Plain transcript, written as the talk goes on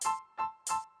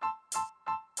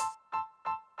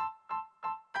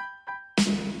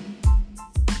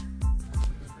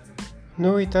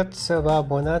Nu uitați să vă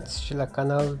abonați și la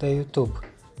canalul de YouTube.